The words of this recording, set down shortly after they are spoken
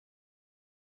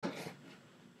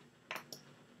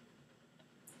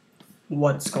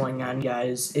What's going on,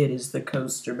 guys? It is the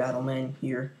Coaster Battleman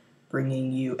here,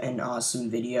 bringing you an awesome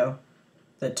video.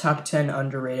 The top 10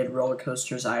 underrated roller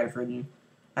coasters I've ridden.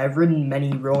 I've ridden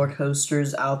many roller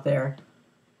coasters out there,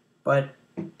 but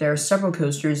there are several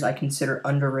coasters I consider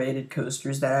underrated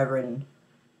coasters that I've ridden,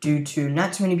 due to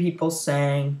not too many people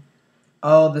saying,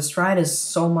 "Oh, this ride is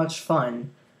so much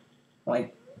fun."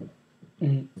 Like,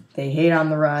 they hate on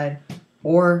the ride,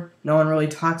 or no one really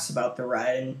talks about the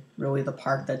ride and really the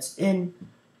park that's in.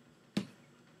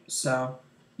 So,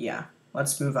 yeah,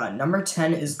 let's move on. Number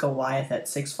 10 is Goliath at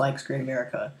Six Flags Great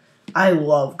America. I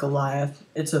love Goliath.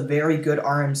 It's a very good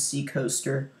RMC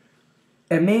coaster.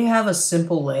 It may have a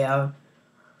simple layout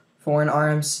for an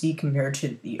RMC compared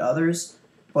to the others,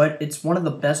 but it's one of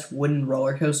the best wooden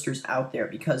roller coasters out there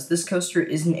because this coaster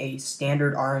isn't a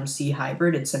standard RMC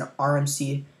hybrid, it's an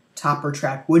RMC topper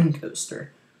track wooden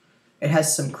coaster. It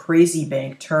has some crazy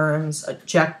bank turns,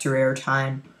 ejector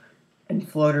airtime, and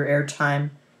floater airtime.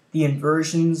 The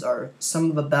inversions are some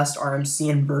of the best RMC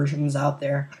inversions out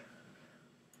there.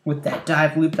 With that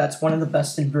dive loop, that's one of the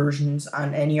best inversions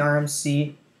on any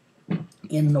RMC.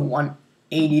 In the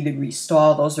 180-degree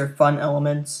stall, those are fun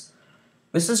elements.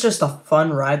 This is just a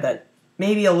fun ride that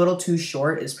maybe a little too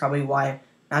short is probably why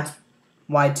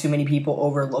too many people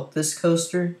overlook this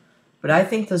coaster. But I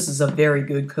think this is a very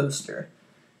good coaster.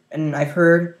 And I've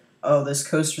heard, oh, this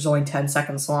coaster's only 10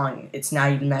 seconds long. It's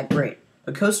not even that great.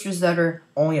 But coasters that are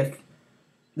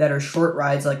short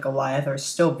rides like Goliath are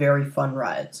still very fun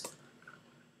rides.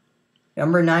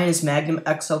 Number 9 is Magnum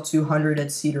XL200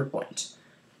 at Cedar Point.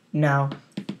 Now,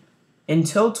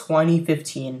 until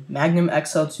 2015, Magnum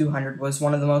XL200 was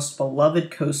one of the most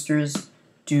beloved coasters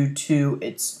due to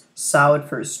its solid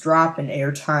first drop and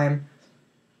airtime.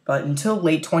 But until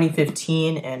late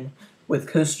 2015, and with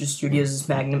Coaster Studios'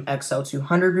 Magnum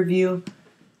XL200 review,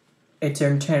 it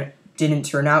didn't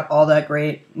turn out all that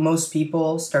great. Most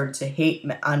people started to hate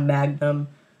on Magnum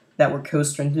that were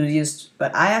coaster enthusiasts,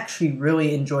 but I actually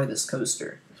really enjoy this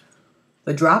coaster.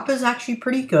 The drop is actually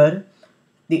pretty good.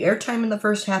 The airtime in the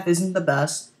first half isn't the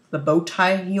best. The bow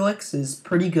tie helix is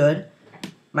pretty good.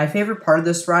 My favorite part of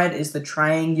this ride is the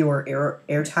triangular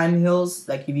airtime hills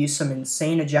that give you some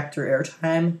insane ejector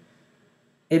airtime.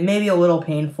 It may be a little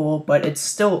painful, but it's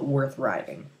still worth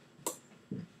riding.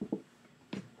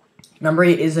 Number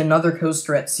 8 is another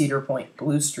coaster at Cedar Point,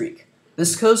 Blue Streak.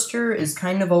 This coaster is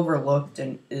kind of overlooked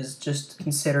and is just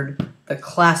considered the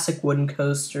classic wooden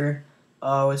coaster.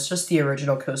 Oh, it's just the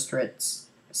original coaster at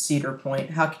Cedar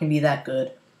Point. How can it be that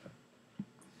good?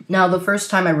 Now, the first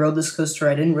time I rode this coaster,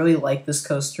 I didn't really like this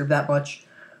coaster that much.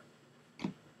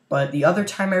 But the other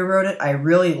time I rode it, I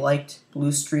really liked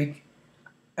Blue Streak.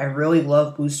 I really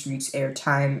love Blue Streak's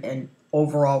airtime and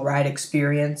overall ride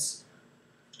experience.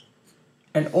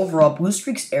 And overall, Blue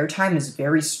Streak's airtime is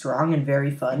very strong and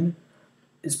very fun.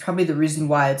 It's probably the reason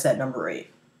why it's at number 8.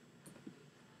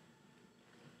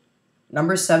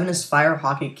 Number 7 is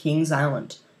Firehawk at Kings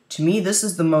Island. To me, this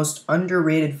is the most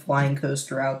underrated flying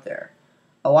coaster out there.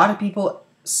 A lot of people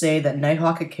say that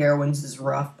Nighthawk at Carowinds is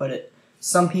rough, but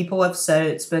some people have said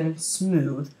it's been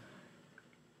smooth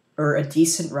or a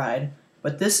decent ride.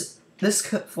 But this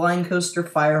flying coaster,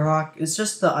 Firehawk, is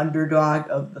just the underdog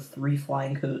of the 3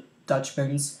 flying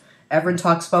Dutchmans. Everyone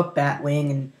talks about Batwing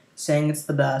and saying it's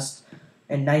the best,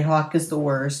 and Nighthawk is the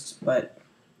worst, but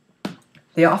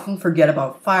they often forget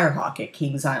about Firehawk at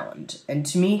Kings Island. And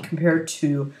to me, compared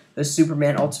to the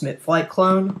Superman Ultimate Flight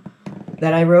clone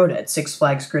that I rode at Six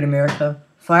Flags Great America,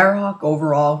 Firehawk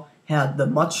overall had the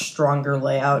much stronger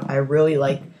layout. I really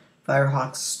like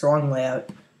Firehawk's strong layout.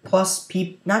 Plus,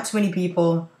 not too many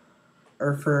people,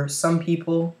 or for some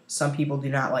people do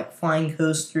not like flying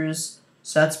coasters,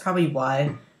 so that's probably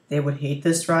why they would hate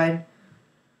this ride.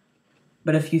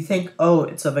 But if you think, oh,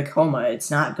 it's a Vekoma,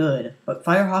 it's not good. But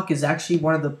Firehawk is actually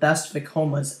one of the best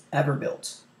Vekomas ever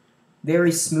built.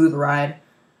 Very smooth ride.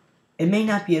 It may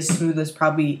not be as smooth as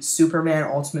probably Superman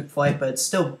Ultimate Flight, but it's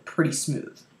still pretty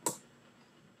smooth.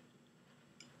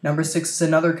 Number 6 is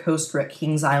another coaster at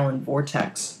Kings Island,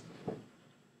 Vortex.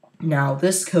 Now,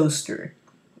 this coaster,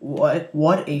 what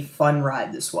a fun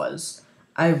ride this was.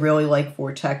 I really like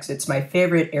Vortex. It's my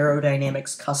favorite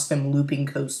Aerodynamics custom looping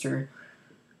coaster.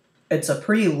 It's a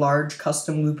pretty large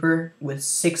custom looper with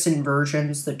 6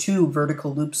 inversions. The 2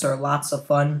 vertical loops are lots of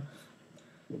fun.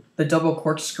 The double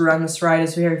corkscrew on this ride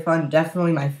is very fun.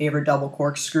 Definitely my favorite double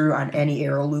corkscrew on any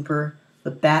aero looper.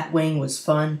 The Batwing was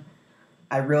fun.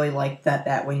 I really liked that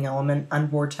Batwing element on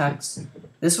Vortex.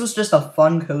 This was just a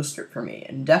fun coaster for me,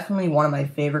 and definitely one of my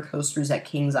favorite coasters at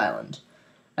Kings Island.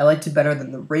 I liked it better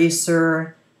than the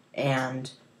Racer and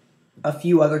a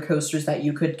few other coasters that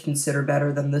you could consider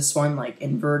better than this one, like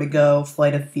Invertigo,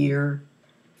 Flight of Fear,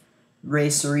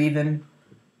 Racer even.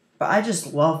 But I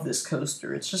just love this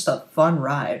coaster. It's just a fun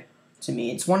ride to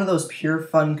me. It's one of those pure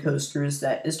fun coasters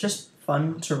that is just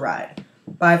fun to ride.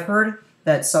 But I've heard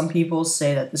that some people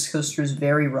say that this coaster is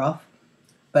very rough,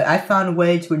 but I found a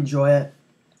way to enjoy it,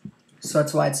 so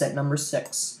that's why it's at number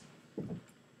 6.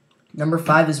 Number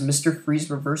 5 is Mr. Freeze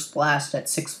Reverse Blast at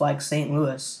Six Flags St.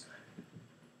 Louis.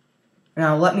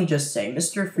 Now, let me just say,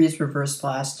 Mr. Freeze Reverse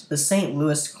Blast, the St.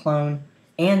 Louis clone,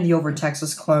 and the Over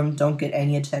Texas clone don't get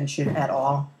any attention at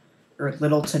all, or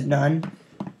little to none,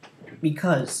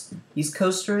 because these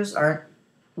coasters aren't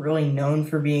really known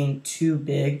for being too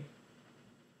big,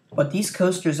 but these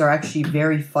coasters are actually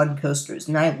very fun coasters,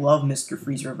 and I love Mr.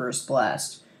 Freeze Reverse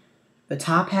Blast. The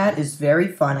top hat is very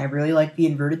fun. I really like the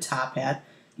inverted top hat.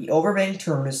 The overbank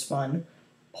turn is fun,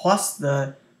 plus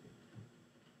the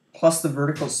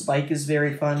vertical spike is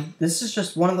very fun. This is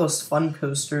just one of those fun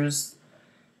coasters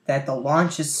that the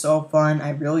launch is so fun. I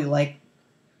really like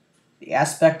the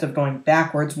aspect of going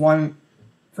backwards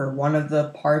for one of the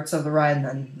parts of the ride, and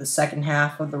then the second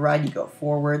half of the ride you go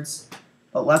forwards.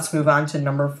 But let's move on to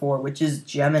number 4, which is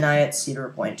Gemini at Cedar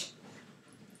Point.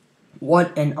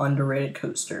 What an underrated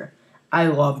coaster. I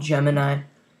love Gemini.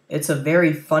 It's a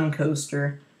very fun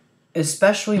coaster,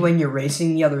 especially when you're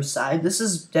racing the other side. This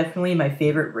is definitely my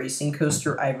favorite racing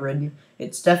coaster I've ridden.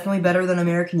 It's definitely better than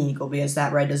American Eagle because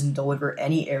that ride doesn't deliver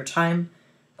any airtime.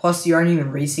 Plus, you aren't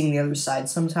even racing the other side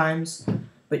sometimes.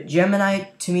 But Gemini,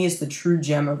 to me, is the true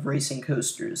gem of racing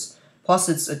coasters. Plus,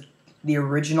 it's the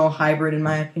original hybrid, in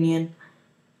my opinion.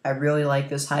 I really like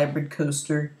this hybrid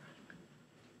coaster.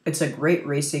 It's a great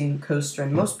racing coaster,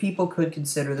 and most people could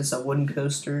consider this a wooden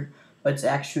coaster, but it's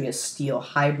actually a steel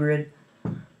hybrid.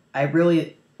 I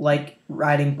really like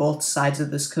riding both sides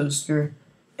of this coaster,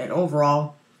 and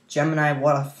overall, Gemini,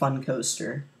 what a fun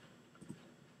coaster.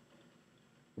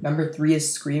 Number 3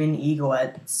 is Screaming Eagle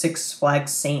at Six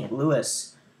Flags St.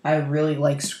 Louis. I really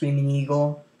like Screaming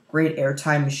Eagle. Great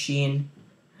airtime machine.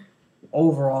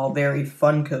 Overall, very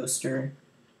fun coaster.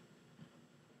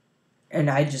 And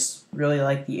I just really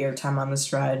like the airtime on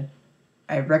this ride.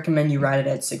 I recommend you ride it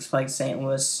at Six Flags St.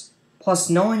 Louis. Plus,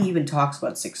 no one even talks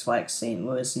about Six Flags St.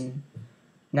 Louis, and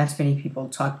not many people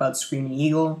talk about Screaming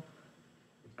Eagle.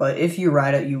 But if you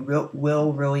ride it, you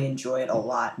will really enjoy it a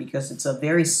lot because it's a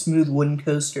very smooth wooden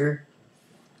coaster,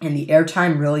 and the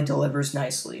airtime really delivers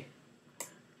nicely.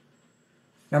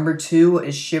 Number 2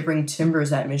 is Shivering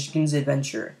Timbers at Michigan's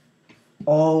Adventure.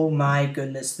 Oh my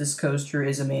goodness, this coaster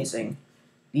is amazing.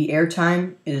 The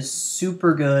airtime is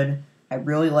super good. I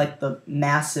really like the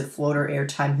massive floater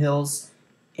airtime hills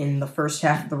in the first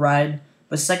half of the ride.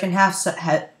 The second half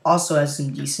also has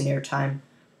some decent airtime,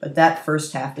 but that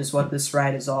first half is what this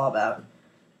ride is all about.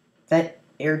 That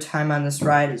airtime on this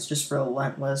ride is just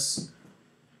relentless.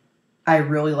 I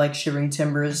really like Shivering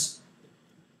Timbers,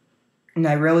 and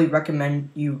I really recommend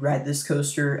you ride this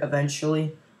coaster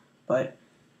eventually, but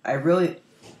I really,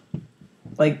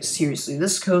 seriously,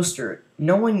 this coaster,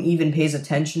 no one even pays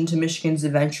attention to Michigan's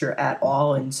Adventure at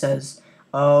all and says,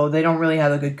 oh, they don't really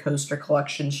have a good coaster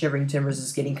collection, Shivering Timbers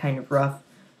is getting kind of rough.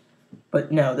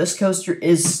 But no, this coaster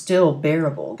is still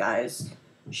bearable, guys.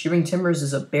 Shivering Timbers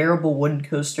is a bearable wooden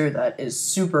coaster that is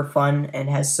super fun and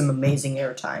has some amazing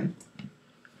airtime.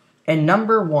 And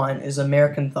number 1 is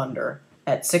American Thunder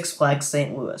at Six Flags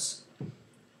St. Louis.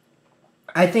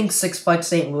 I think Six Flags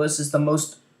St. Louis is the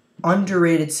most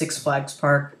underrated Six Flags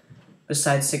park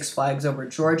besides Six Flags Over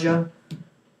Georgia,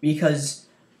 because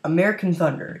American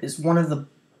Thunder is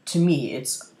to me,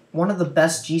 it's one of the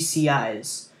best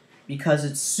GCIs because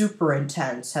it's super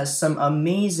intense, has some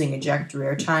amazing ejector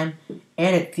airtime,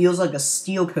 and it feels like a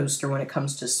steel coaster when it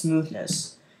comes to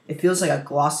smoothness. It feels like a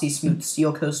glossy, smooth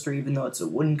steel coaster even though it's a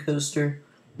wooden coaster.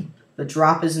 The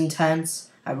drop is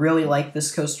intense. I really like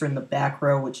this coaster in the back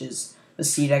row, which is the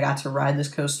seat I got to ride this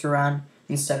coaster on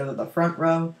instead of the front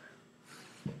row.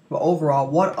 But overall,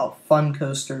 what a fun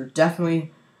coaster.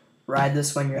 Definitely ride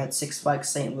this when you're at Six Flags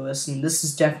St. Louis, and this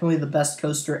is definitely the best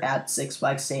coaster at Six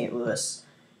Flags St. Louis,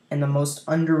 and the most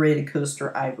underrated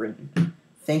coaster I've ridden.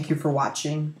 Thank you for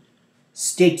watching.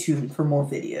 Stay tuned for more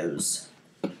videos.